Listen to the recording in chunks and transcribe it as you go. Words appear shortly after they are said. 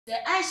The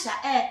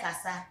Aisha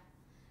kasa.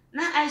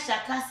 Na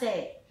Aisha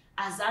kase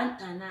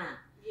azantana.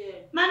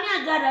 Yeah. Mami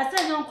Agradaa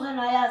say no kwa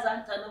na ya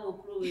azantana wo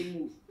kuro we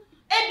mu.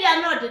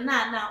 Ebia no de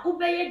na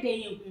ubeye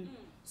de yehu.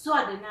 So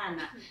de na.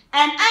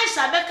 And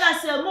Aisha beka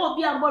say mo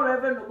obi ambo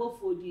reverend no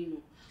fodi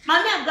no.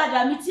 Mami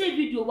Agradaa mi tie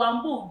video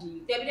wan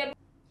bodi.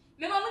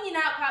 Me mama nyina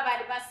akwa ba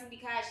de basin bi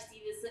ka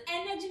TV so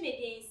energy me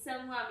dey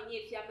nsam a me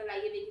nye fia bela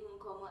ye be di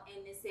nkomo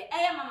enne say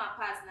eye mama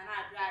pass na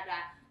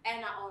Agradaa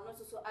ena ono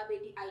so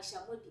abedi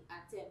Aisha Modi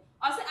atem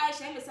o say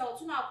Aisha me say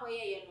otu na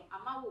akoye ye no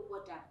ama wo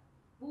boda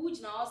bu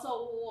wujina o say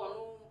wo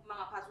ono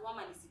mama pass wo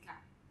ma nisika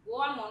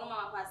wo ama ono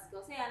mama pass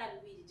o say ya na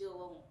bibi je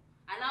wo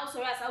ana so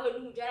ria sa we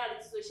nu jara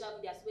de social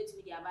media so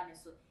betimi dia ba ne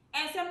so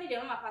ensem ni de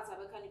mama pass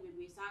abeka ni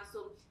bebe san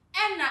so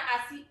ena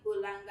asi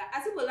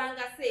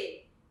bolanga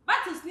say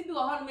battles ni bi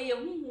wo ho me ye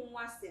huhu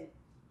asem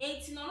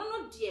enti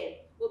no de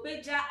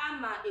obeja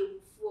ama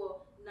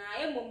ewufuo na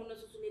emom no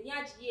so ni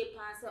agiye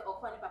pan se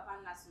okọ ni papa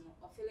nnaso no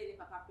ofele ni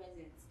papa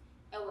present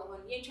ewo ho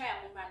ye twa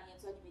ya momra ni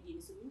to di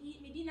media so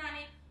medi na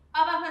ne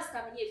aba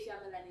paska me ye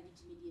fiamela na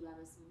di media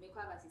ba so me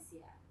kwa ba sisi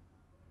a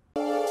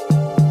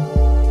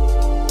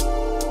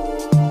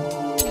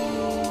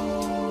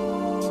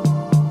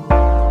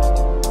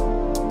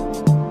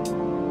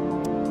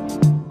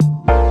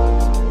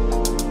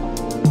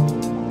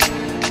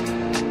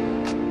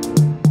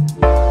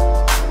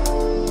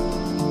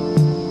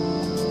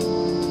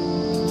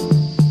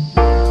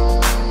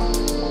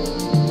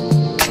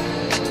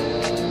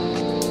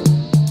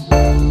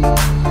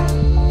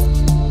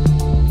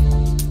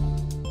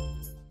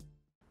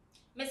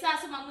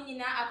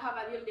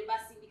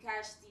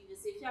TV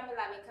so if you am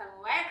la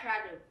come why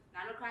Agradaa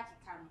na no crack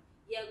come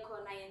ye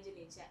ko na ye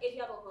nature if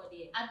you aboko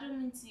de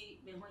adominti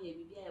me ho ye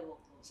bibia ye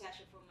boko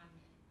chashe for mama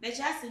me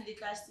chashe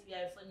ndikash TV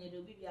I phone ye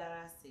do bibia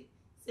rase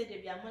say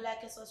de bia mo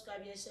like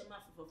subscribe ye share ma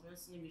for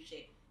France ni mi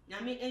share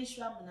nyame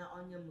enhwa mo na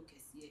onye mo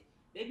kese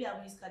baby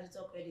am is credit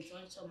or credit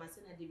on show ma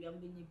say na de bia mo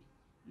benye bi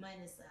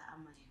minus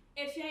amaye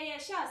if you ye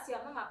share see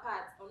mama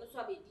part ono so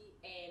abedi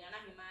nana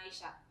hema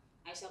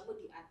Aisha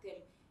Modi atem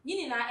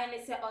Nini na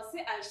ene se o se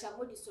Aisha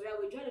Modi so ya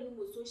we join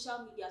no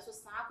social media so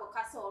san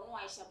akoka se ono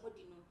Aisha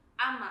Modi no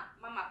ama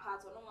mama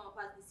part ono mama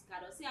part disika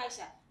do se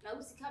Aisha na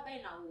usika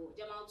ben na wo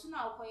jama otu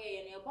na akoye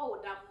ye na ebo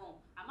wo dam ho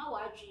ama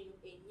wa adwin no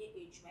enye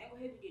edwuma e ko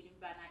he video ni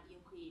bra na ye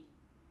koye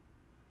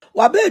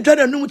wa be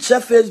join no che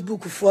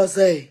Facebook for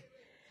say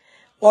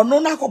ono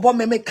na kobo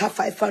me make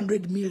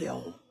 500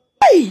 million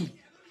hey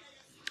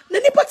na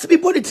ni part be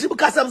body trip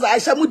ka sam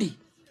Aisha Modi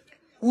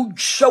wo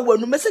show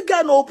no me say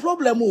ga no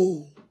problem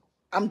oh.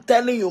 I'm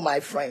telling you, my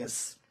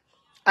friends,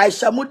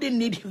 Aisha Modi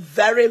need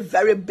very,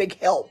 very big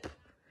help.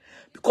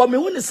 Because me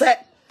when you say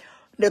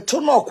the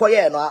tone of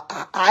quiet,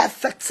 I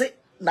affect it.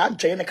 Not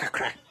giant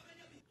kakra.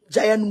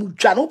 Giant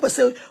mujano, but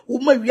say,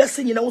 woman, we are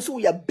saying, you know, so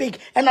we are big,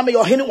 and I'm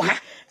your hen.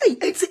 Hey,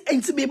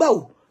 it's me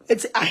bow.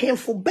 It's a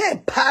handful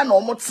bad pan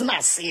or what's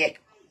not say.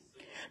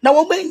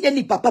 Now, when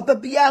any papa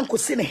be uncle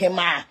sin him,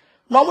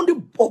 normally,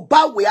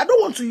 way. I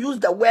don't want to use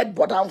the word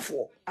bottom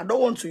for. I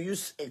don't want to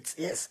use it,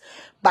 yes.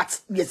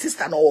 But your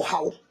sister know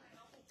how.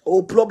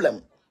 Oh,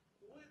 problem.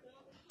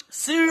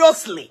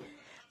 Seriously,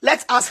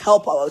 let us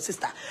help our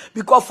sister.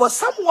 Because for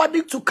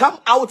somebody to come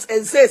out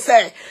and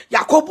say,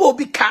 Yakobo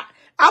Bika,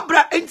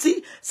 Abra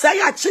enti, say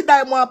ya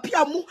chida mo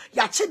apiamu,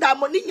 ya chida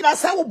mo ni na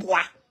sa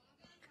obwa.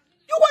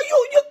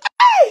 You,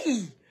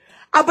 hey!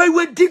 Aba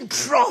we did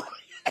draw.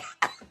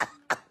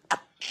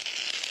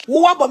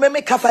 Who want to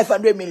make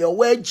 500 million?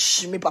 Where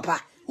me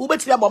papa? Who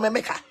bet me about me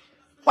make?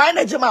 Why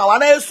na jema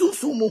wana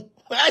susumu?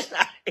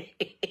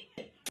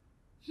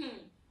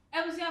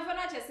 Ebusia for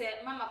not say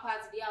mama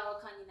part dia o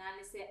kan nyina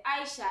ne say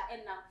Aisha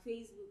na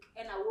Facebook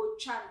na wo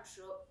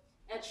twantro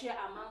etre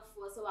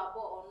amanfo so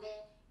wabo ono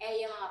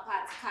eye mama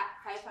part ka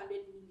 500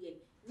 million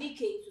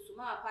nike to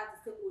mama part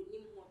say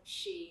onim ho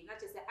hwe na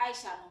say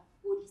Aisha no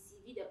o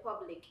deceive the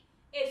public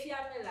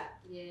efiamela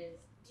yes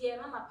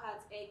dear mama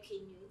part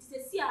kenyu it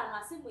say see am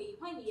asem yi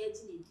hwan ye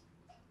ginedi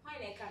hwan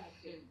na ka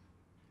me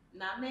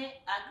na me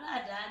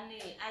Agradaa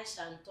ne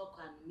Aisha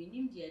ntokwa no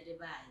menim de de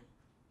bae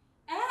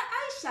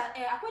Aisha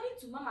according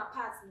to mama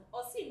part no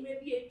o say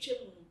maybe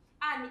etwem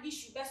and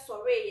issue be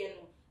sore ye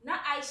no na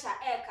Aisha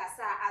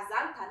kasa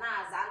azantana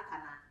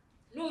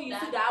no you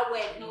do that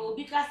word no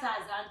because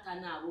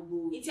azantana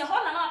obo it's a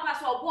whole na mama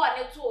part obo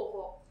ne to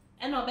ho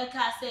e no be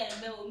ka say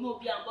me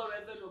obi ambo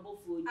reverend obo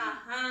fodi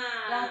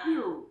that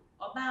you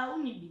oba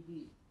uni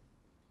bibi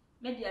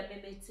media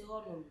memete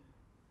ho no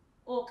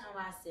o kan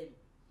wa asem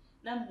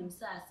na mnim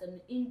say asem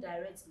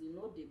indirectly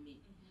no de me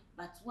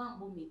but one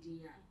bo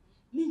media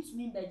means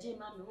me beje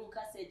ma me won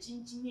ka say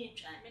chinchin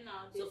etwa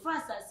so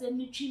fast as say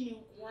me twi ni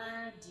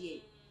kwa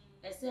de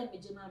e say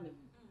beje ma me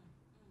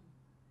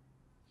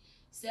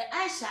say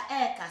Aisha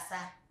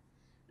kasa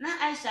na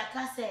Aisha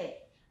ka say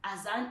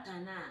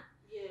azantana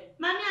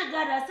mami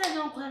Agradaa say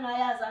no kwa na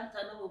ya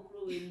azantana wo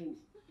kuro we mu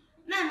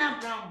na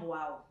brown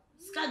boa o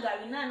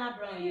skagari na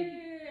brown ye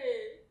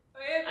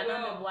bi ana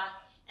me boa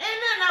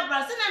na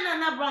bra se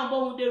na bra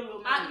bo de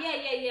room.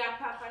 Yeah,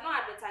 papa no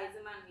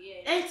advertising man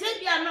yeah. And say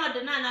be not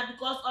the nana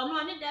because ono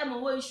oni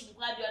dem wo issue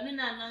kwa de oni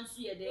na nso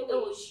ye de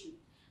e issue.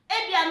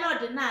 E be not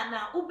the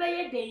nana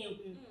ubeye de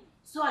yehu.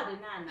 So the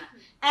nana.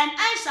 And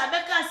Aisha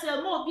Beka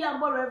say mo bi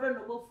ambo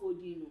reverend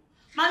obofodi no.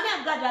 Mami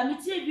Agradaa mi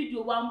tie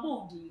video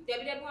wambo di.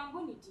 Debi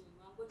wambo ni di.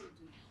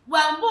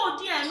 Wambo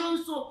di anu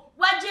nso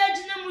waje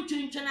agina mu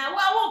twintwena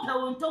wa wo pe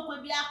won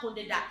tokwa bi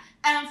akodeda.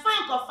 En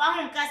fan ko fa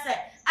ho nka say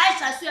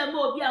Aisha say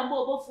mo bi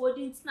ambo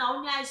obofodi ntina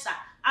oni Aisha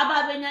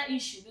ababenya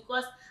issue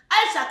because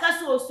Aisha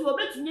kaso osi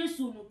obetunye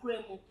su no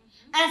kremu.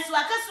 And so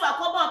akaso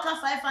akoba oka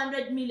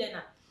 500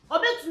 million.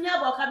 Obetunye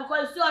aboka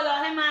because you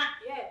your hema.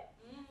 Yeah.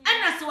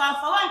 And so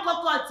afa wan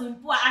kokoti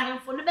mpo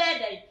ahemfo no be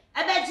dey.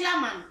 Ebeji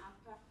aman.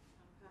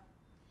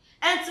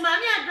 And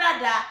Mami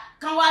Agradaa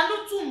kan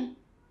wanu tum.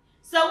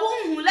 Se wo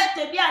hu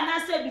lete bia na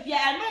se bibia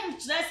eno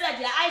mkire se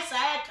dia Aisha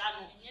e ka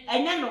no.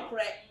 Enye no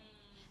kre.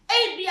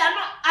 E bia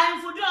no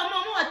ahemfo do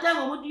mo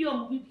watam mo di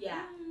omu bibia.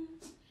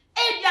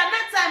 E dia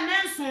nata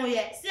menso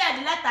ye. Se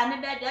ade letter ne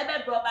be dey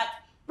be bro but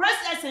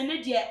process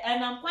ne dia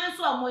enam kwan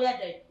so omo ye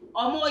dey.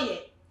 Omo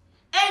ye.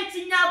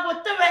 Enti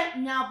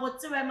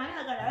nyabotere Mami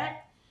Agradaa.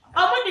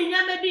 Omo di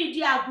nyame bi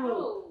di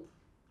agro.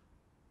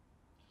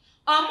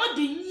 Omo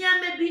di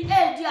nyame bi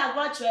di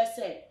agro kire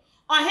se.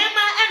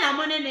 Ohema ena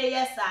mo ne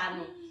yesa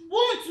no.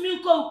 Wuntumi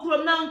nko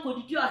ukrom na nko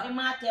didi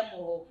ohema atem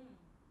ho.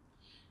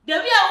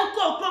 Debi a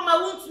uko ukrom ma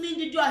wuntumi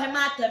didi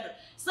ohema atem.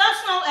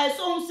 Sasno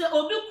eso se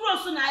obi kro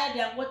so na aye de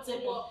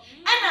ngote mo.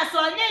 Ena so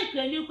onye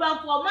nkrani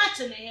kwanfo ma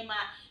che ne hema.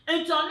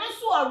 Enti ono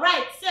so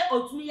alright se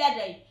otumi ye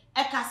den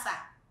ekasa.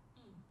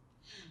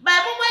 Ba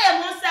mumma ye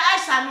mo se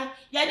Aisha no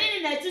ye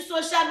ni na ti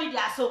social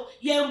media so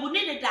ye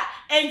mbuni ne da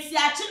enti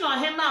achi no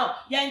hema o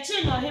ye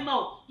nchi no hema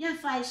o ye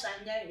fa Aisha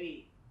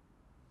ngare.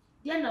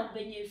 Ye na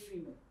obenye free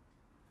mo.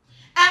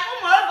 And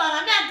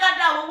Mami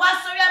Agradaa wo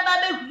wasori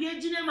aba be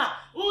hwie gine ma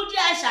udi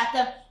Aisha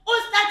tem o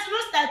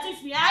start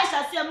fi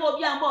Aisha se mo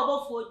bi ambo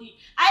obofodi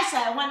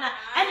Aisha e wana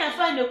anya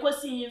fa ne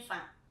kosi yin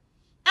fa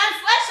and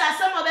Aisha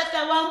se mo be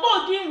kan wan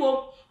bo din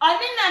wo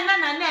oni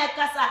na e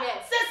kasa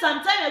say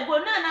sometime ago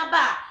na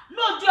ba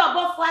no di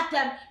obofo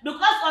atem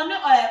because oni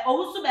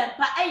owusu be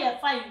mpa eye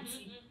fa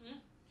yin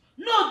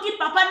no di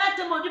papa na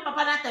tem odi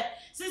papa na tem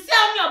sisi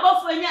oni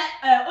obofo nya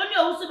oni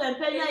owusu be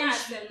mpa nya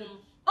issue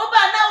Oba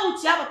na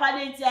uchi papa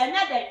nti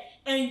enya de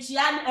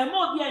enchia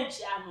emo obi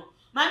enchia no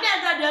Mami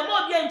Agradaa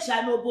emo obi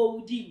enchia no bo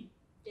wudi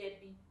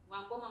debi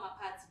wambo mama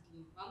party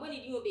di wambo ni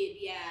di o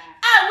baby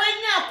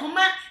wenya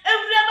akoma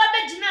ewure ba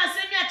begina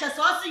asemi acha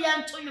so so ye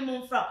nto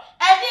nyum mfra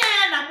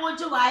ede na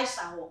moje wa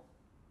Aisha ho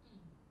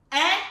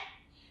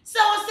so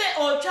we say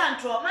o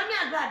twantro Mami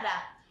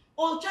Agradaa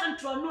o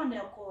twantro no na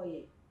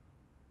ekoye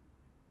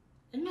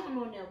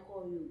no na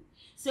ekoye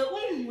se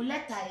unhu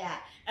letter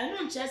ya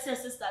eno nche se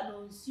sister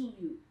no nsiu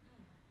you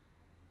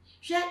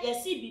She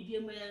yesi bibie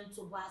mo ye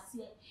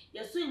ntobase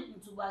yeso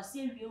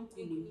ntobase wie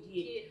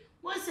nkunudie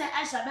won say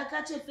Aisha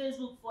Beka che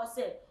Facebook for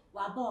say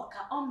wa ba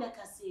oka on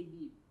beka say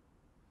bi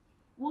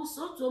wo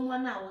so to mo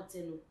na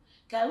wote no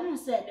ka hu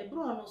say ne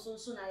bro no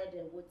so na ye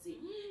de wote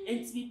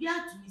enti bibia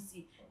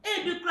atumisi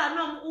bi kra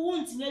no wo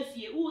ntina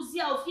fie wo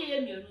zia ofie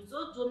ye mienu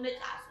so to ne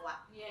ka so a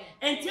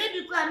enti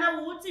bi kra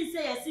na wo ti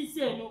say yesi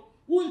say no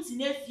wo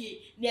ntina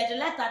fie ne de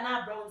letter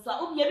na bro so a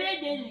obi be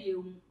de ne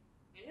hu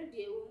eno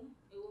de hu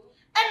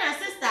Ena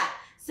sister,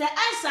 se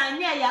Aisha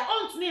nya ya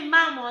ontumi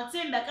mama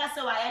ontin beka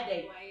se waye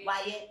den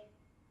waye.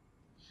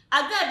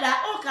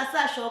 Agradaa o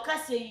kasa hwe o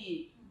kasa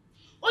yi.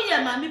 O ye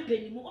mami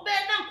penimu, o be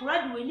na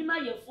nkura de wani ma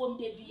ye fom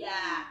de bia.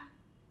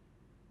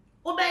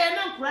 O be ye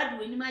na nkura de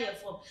wani ma ye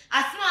fom.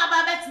 Asema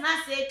aba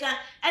betena se ka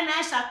ena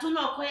Aisha to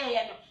no koye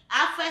ye no.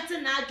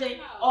 Afete na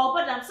adwen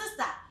obodam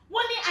sister.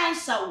 Woni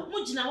Aisha wo,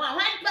 mugina wa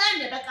wan pa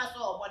ne beka so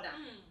obodam.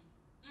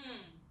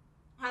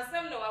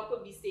 Hasem no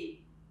wakobi say.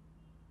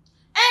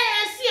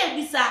 See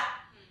ebisa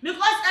because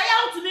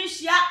I want to be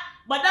share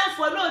bodam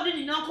for no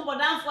di nyon ko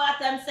bodam for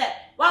atem se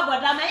wa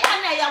bodam e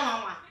ya na ya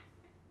wanwa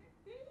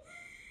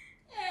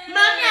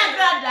Mami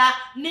Agradaa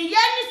ne ye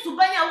ni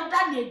subanya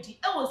uda na di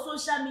e wo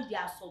social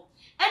media so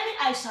eni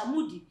Aisha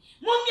Modi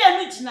mummi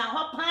anu gina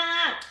ho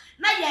pa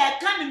na ye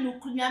ka ne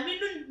nukru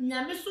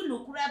nyame so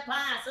nukru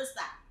pa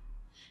sister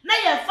na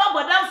ye fa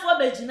bodam for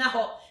be gina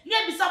ho ne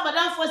ebisa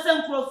bodam for se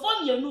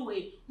nkrofo mienu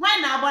we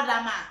hwan na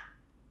bodam a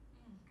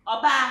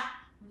oba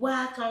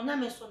wa kan na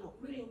me so no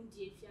really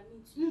di efia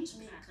me to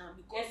me kan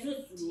because no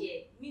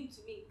die me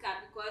to me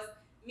kan because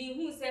me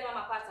hu say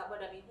mama pass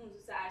aboda me hu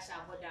say Aisha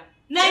aboda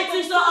na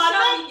ti so ono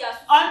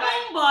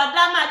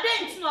boda ma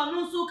dent no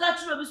no so ka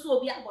tro bi so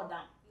obi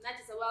aboda na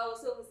ti say wa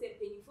so hu say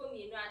penifo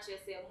me no a kire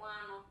say mo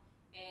ano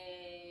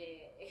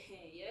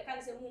ye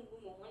kan say mo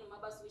no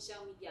ma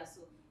social media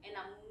so e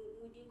na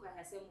mu di kwa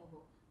ha say mo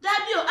ho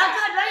dabi o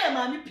Agradaa ye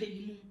mami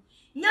penimu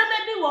nyame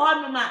bi wo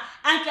hono ma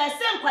anka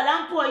se nkwala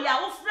mpo ya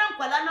wo fra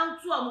nkwala na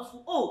ntu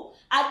amufu o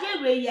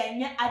adewe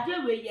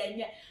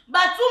yenye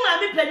batu ma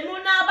bi penimu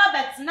na aba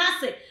betena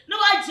se na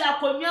waji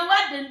akonwa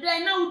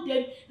wadenden na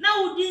udem na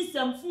udi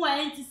nsamfu a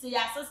enti se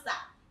ya sister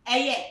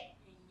eye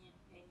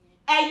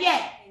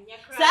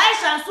Say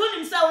Aisha soon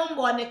himself won't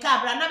born a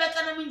cabra, never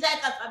can I mean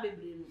Jack as a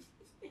baby.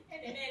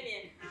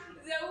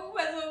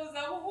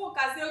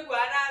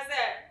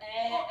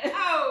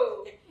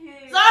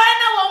 So I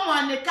know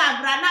one the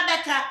cabra,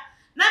 Nabeka,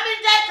 Namin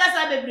Jack as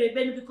a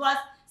baby because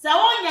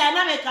Sawonia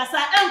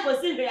Namekasa, Uncle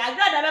Sylvia, I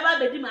got a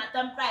baby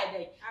matam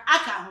Friday. I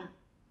can't.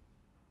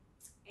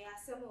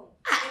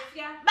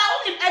 But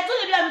only I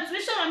told you I'm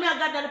tuition on me. I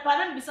got that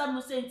parent beside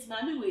me saying,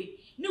 Mammy, way,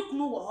 no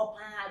clue what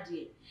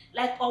happened.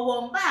 Like a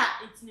one bar,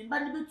 it's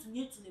impossible to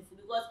need to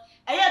because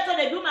I told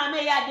the woman, I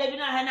may have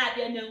Devina Hannah,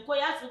 and then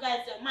Koya Suga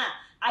said, Ma,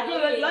 I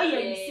don't know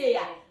you say,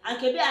 and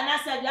Kebe and I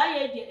said,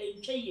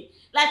 I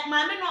like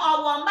Mammy,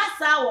 no, one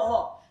bassa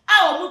or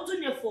our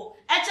Mutunefo.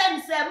 I tell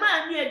say,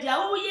 Man, near the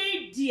oh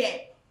ye dear.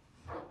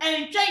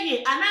 And Chay,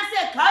 and I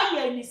said,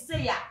 Kaya and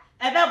say,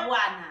 ever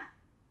one.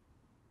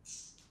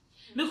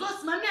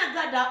 Because Mammy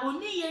Agradaa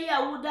only ye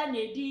would done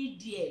a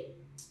dear.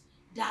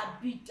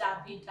 Dabi.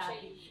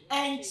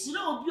 And she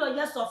don't be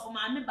just of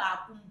Mammy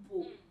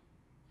Bakumpo.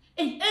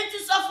 And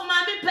it's of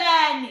Mammy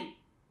Penny.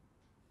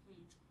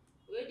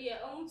 Where dear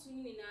own to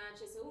me now,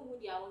 just a woman,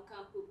 your own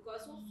camp,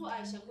 because also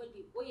Aisha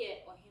Modi, oh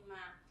yeah, or him.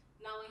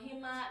 Now,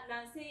 him,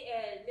 Nancy,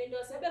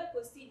 Lindos ever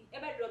posted,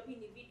 ever dropping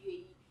the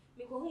video.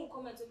 Me go home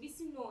comment to be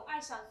seen no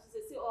Aisha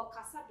say or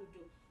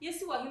Casadudo. Yes,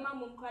 see what him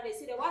mum cried. They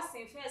say the was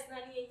same first,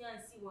 nanny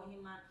and see what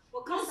him man.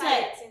 What come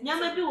say?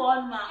 Nyama be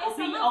one man, or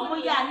be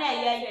on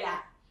ya.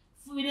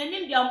 We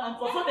didn't be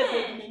uncomfortable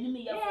in the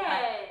enemy.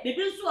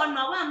 Baby, so on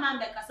my one man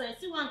that I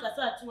see one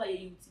Casa to a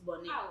YouTube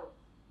bonnet.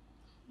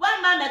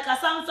 One man that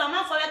Casa, so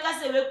not for a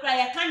Casa will cry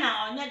a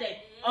canna on your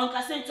day, on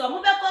Casa to a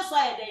mobile cost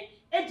a day,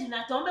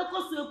 Edina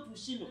Tombaco so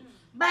pushing.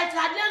 But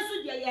I didn't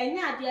suit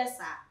your dear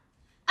sir.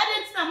 I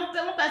didn't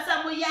know Mopasa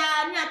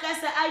near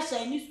Casa Aisha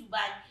in this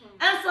Dubai.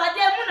 And so I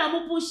dare Muna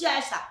Mupushi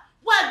Aisha.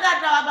 What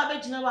that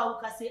Babajina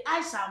who can say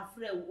Aisha and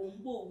Frey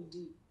won't go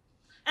do.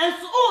 And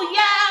so, oh,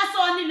 yeah, so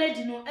only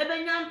lady no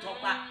Ebenyan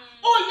Topa.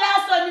 Oh,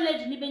 yeah, so only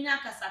lady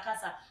Nibenya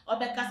Casa or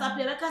Becasa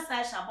Pevecasa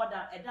Aisha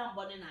Boda, a damn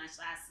bonnet and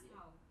Ashasi.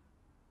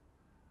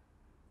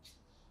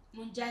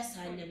 Munja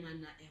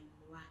Sandemana and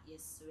what,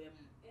 yes,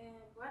 Remo.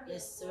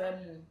 Yes,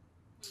 Remo.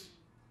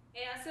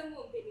 I said,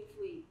 won't penny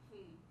for you.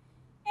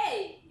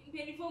 Hey,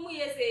 penny for me,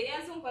 yes,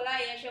 yes, Uncle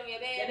I show me a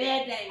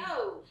bed.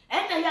 Oh,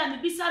 and I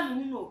am beside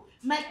me, no.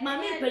 Make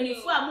mammy penny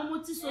for a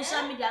moment to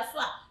social media.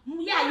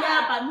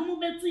 Muya, but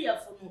Mumu to your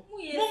phone.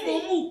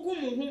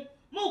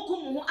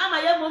 Mumu, am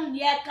I a mum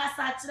near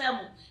Casa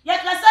Tremo?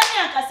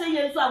 Yakasania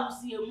Cassia, so I will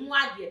see you,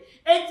 Muadia.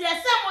 And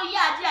yes, some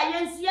ya, dear,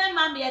 yes,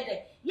 mammy,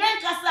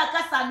 yan Casa,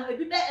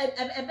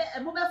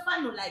 a mobile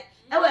fan like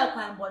a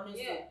welcome bonus.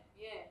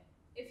 Yeah,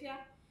 if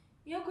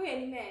you're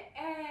going, man,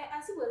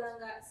 I see what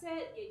longer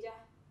said,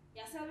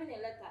 you're serving a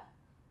letter.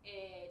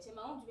 To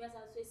my own dress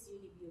and Swiss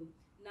Unibio.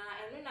 Now,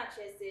 I know not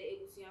just it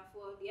was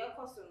for the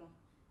customer.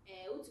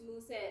 Utumu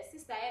said,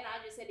 Sister, and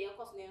I just said the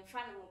customer and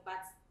found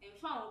but and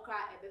found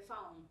cry ever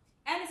found.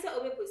 And it's a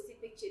posted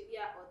picture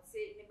here or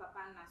say, ne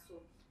papa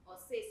naso, or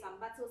say some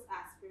battles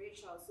are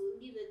spiritual, so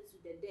leave it to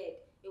the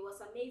dead. It was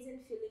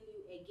amazing feeling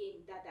you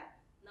again, Dada.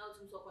 Now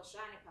to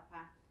Sokoshrani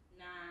papa.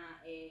 Na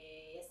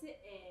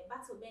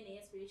battle ben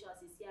spiritual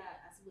is here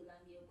as we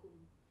land here.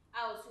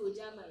 I was so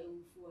jammer a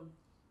phone.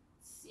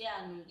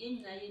 Sian,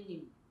 in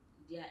Nayanim,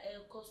 their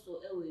air coastal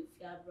away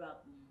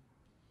fiabra.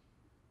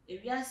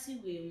 If you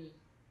see women,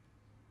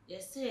 they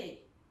say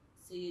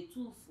you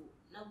too full,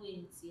 now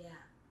win tia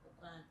or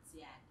can't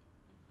tia.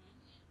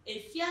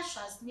 If you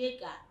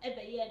snake,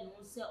 ever year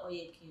no say or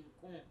ye king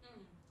come.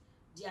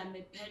 Dear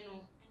me penno,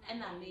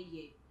 and I may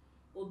ye.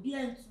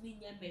 Obedient to me,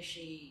 your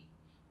meshe.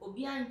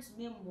 Obedient to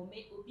me,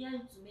 Mome,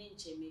 obedient to me,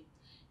 Cheme.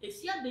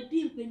 If you be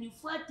dim penny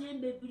for 10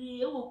 baby,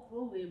 you will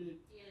crow women.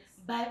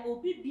 By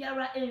Obi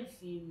Biara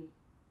Enfim.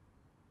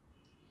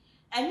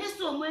 And yes,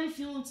 so when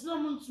you no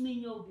moon to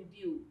me, no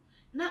baby.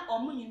 Now, or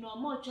money no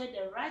more try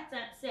the right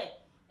time, say,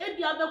 if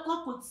you ever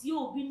could see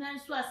you be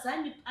nice to a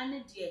sandy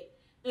panel, dear,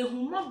 a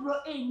humour bro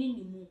a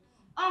minimum,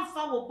 on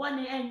foul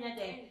bonnet and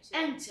day,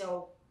 and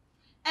tell.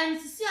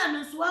 And see, I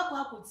know so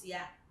I could see,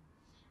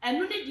 and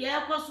no need the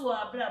air cost to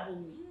a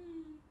brabo.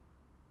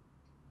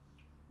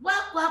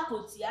 What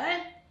could see,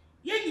 yen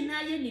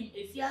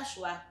if you are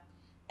sure.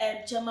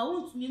 Chama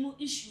won't me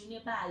issue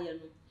nearby.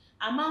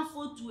 A man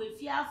for to a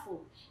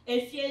fearful,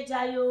 a fear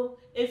jayo,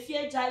 a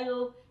fear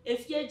jayo, a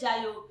fear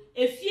jayo,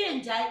 a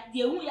fear jay,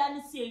 the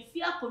only say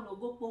fearful no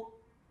gopo.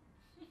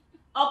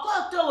 A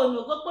call to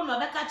no gopo no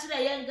back at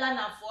a young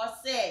gunner for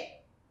say.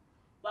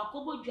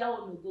 Wakobo jaw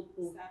no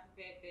gopo.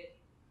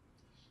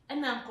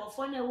 And I'm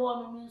confounded a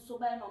woman so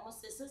by no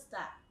most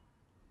sister.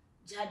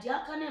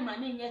 Jadia can a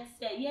man yet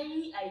say,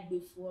 yea, I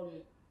before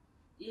me.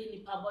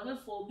 Ye pabone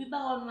for biba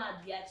on my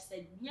dear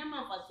said,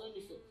 Yama for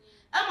so.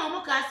 I'm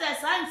a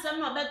says, I'm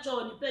some of better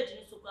on the page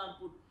in so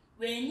put.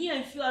 When you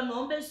and few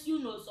numbers, you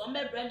know, some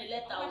may brand a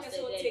letter or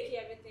take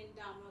everything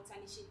down, or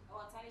tarnish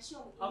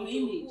or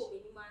image.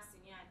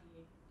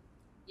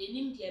 You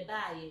need to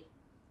buy it.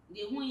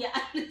 The who ya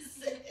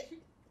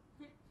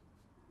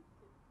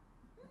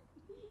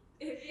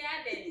if you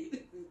had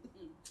it.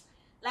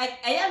 like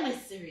I am a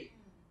siri.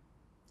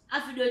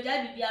 Afido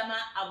jabi biama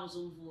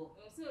abuzumvo.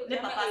 Le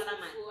papa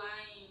sama.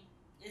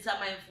 It's a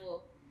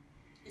mindful.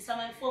 It's a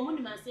mindful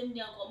money man same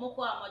dia ko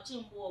moko amochi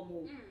mbo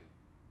mo.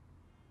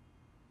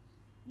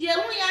 Die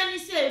hu ya ni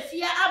se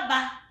fia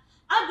aba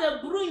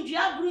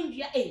brunjia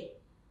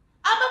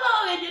ababa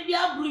we de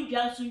bia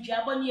brunjia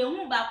sunjia bo ne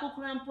hu ba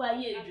kokura mpo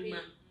aye edwuma.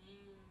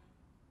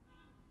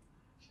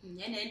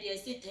 Nyene dey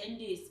say 10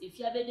 days if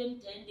you have them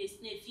 10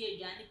 days na if you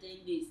adwane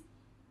 10 days.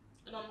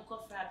 No mo ko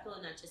fra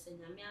pill na chese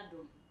nyame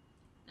adom.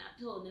 Na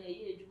pill na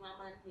aye edwuma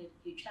man no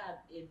etwa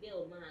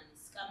bill man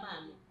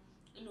scammer no.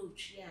 No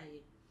twi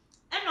aye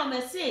eno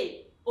me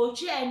say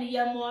otwi ani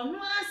ye mo no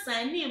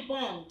assign ni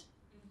bond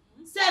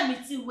say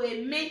miti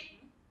we me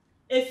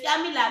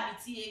efia mi la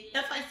miti e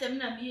fa sem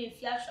na me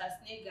efia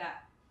Schwarzenegger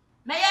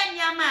me ya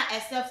nyama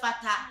ese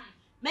fata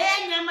me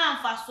ya nyama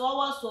mfaso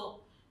wo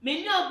so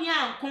me ni obi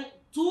anko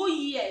 2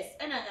 years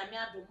ena nyame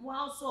adom wo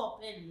also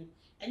open mu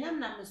enyam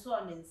na me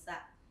so ne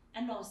nsa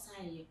ena o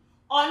sign ye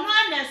ono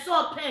na so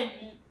open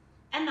mu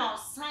ena o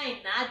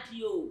sign na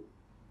adio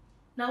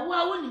na wo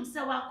awunim se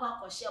wakwa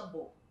akọhye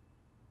bo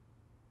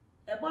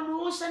ebo no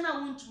wo hye na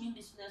wontumi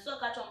this na so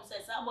ka chom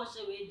se sa bo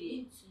hye we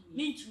dey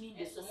mentumi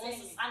this so mo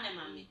se ane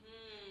mame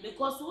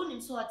because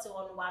wonim so ate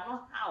wo no wa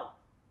no how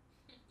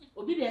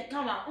obi be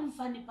ka wa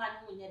umfa nipa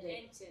no nye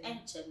de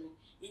enche no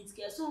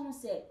intike so hu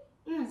se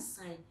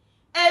unsign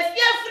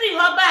efia free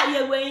ho ba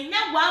ye we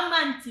nya 1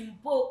 month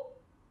mpo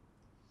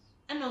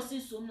eno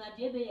si so na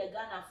de be ye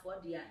Ghana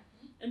for dia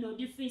eno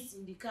di face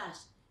in the cash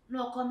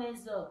no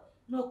comments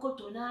no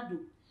kotonado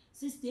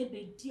sister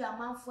be di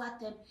amanfo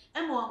atem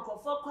emo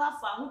ankrofo kwa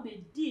fa ho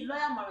be di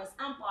lawyer Morris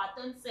ampo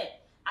atem say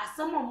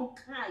asem omo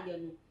kan ye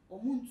no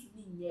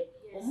omuntumi nye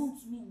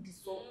omuntumi ndi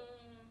so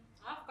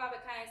afka be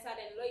kan say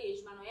den lawyer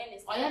ejuma no ye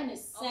ne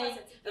say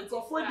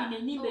ankrofo di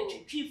nani be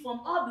twitwi from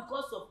all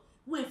because of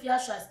who if ya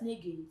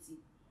Schwarzenegger nti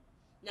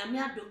nyame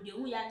adom de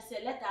hu ya ne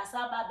say let us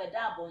aba be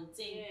da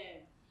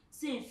bonten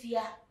say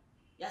fia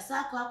ya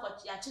sa kwa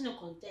ya chine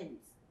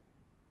content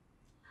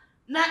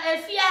na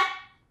efia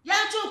ya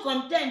true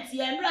content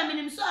ya mra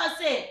minim so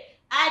say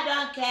I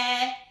don't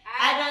care,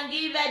 I don't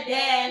give a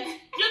damn.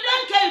 You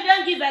don't care, you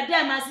don't give a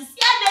damn. As is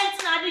ya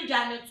dent na di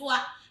jane to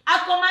a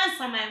command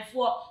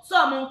samanfo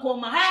so mon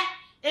koma ha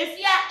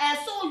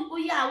efia so wo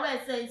ya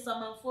we say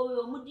samanfo we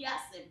omudi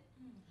asem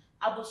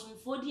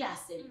abosumfo di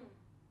asem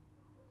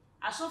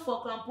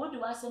asofo krampo di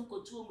wasem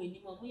kotu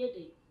omanim omo ye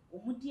de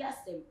omudi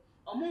asem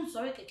omo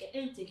nsore keke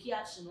enteki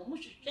action omo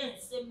hwehwe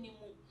nsem ni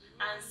mu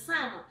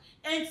ansa no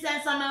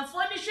enten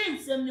samanfo ni hwe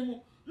nsem ni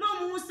mu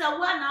no mu se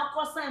wa na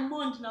akosan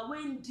bond na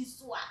wendi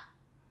so a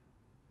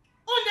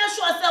onye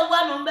sure se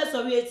wa no mbe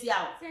so we eti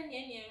awo se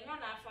ne no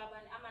na afa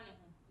ban ama ne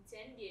ho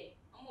enten de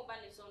omo ba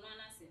ne so no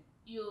anase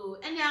yo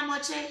eni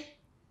amoche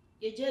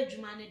ye je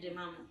adwuma ne de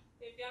mama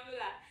ebi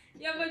amula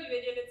ye bo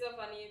juwe je leto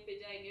fa ne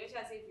peja ni o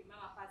sha se fi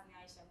mama pass ni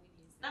Aisha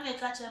Modi na me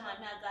ka che ma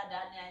me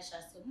Agradaa and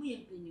Aisha se mu ye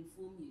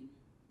mpenifo mienu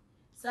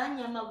sa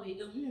nyama we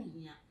ehu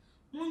hia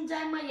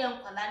munjai ma ye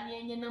nkwala ne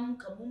enye na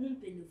muka mu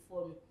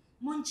mpenifo no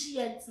munchi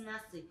ye ntena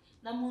se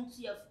na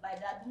muntu ye by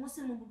that mu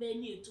se mu be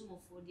ni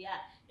etumofo de a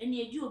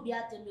eni eji obi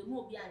atembe mu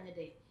obi anye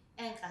de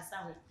enkasa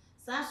ho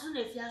sa so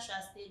na fia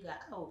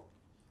Schwarzenegger o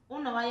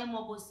una wa ye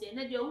mobosie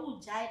ne de wu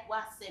jai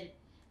wasem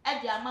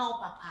e de ama o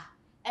papa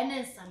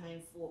ene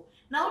nsamanfo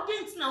na wo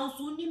de ntina wo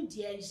so nim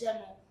de enje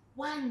no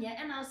wanye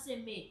e na se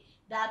me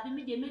da bi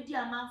mi de medi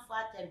amanfo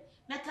atem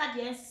meka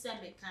de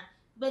ensese meka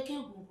beke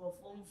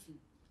gunkrofo mfi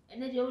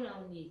ene de wo na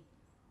wo ni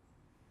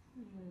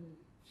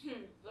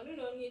Onu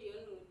no ni de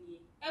onu ni.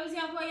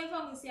 Ebusia for ye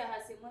fam si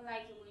ahase mo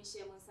like mo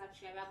share mo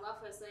subscribe aba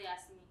for so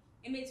yasini.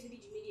 Emetu di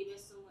jumidi be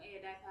so mo e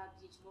da pa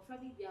beach mo fra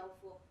bibia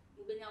wo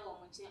mo benya wo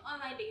mo chen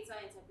online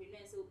digital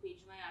entrepreneur so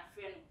page my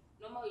friend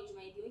no normal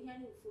ejuma e de ohia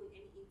ni phone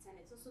any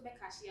internet so be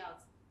cash out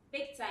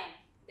big time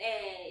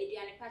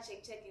eduane pa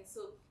checking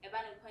so e ba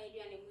no kwan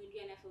eduane mo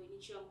eduane fa we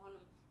ni chiro mo hono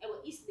e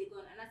wo East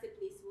Legon and as a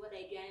place where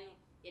eduane no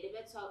ye de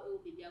beto a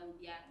o bibia wo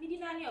bia mi di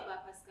na ni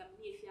oba pascal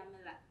mi efia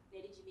mela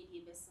na de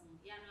jumidi be so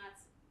ya no at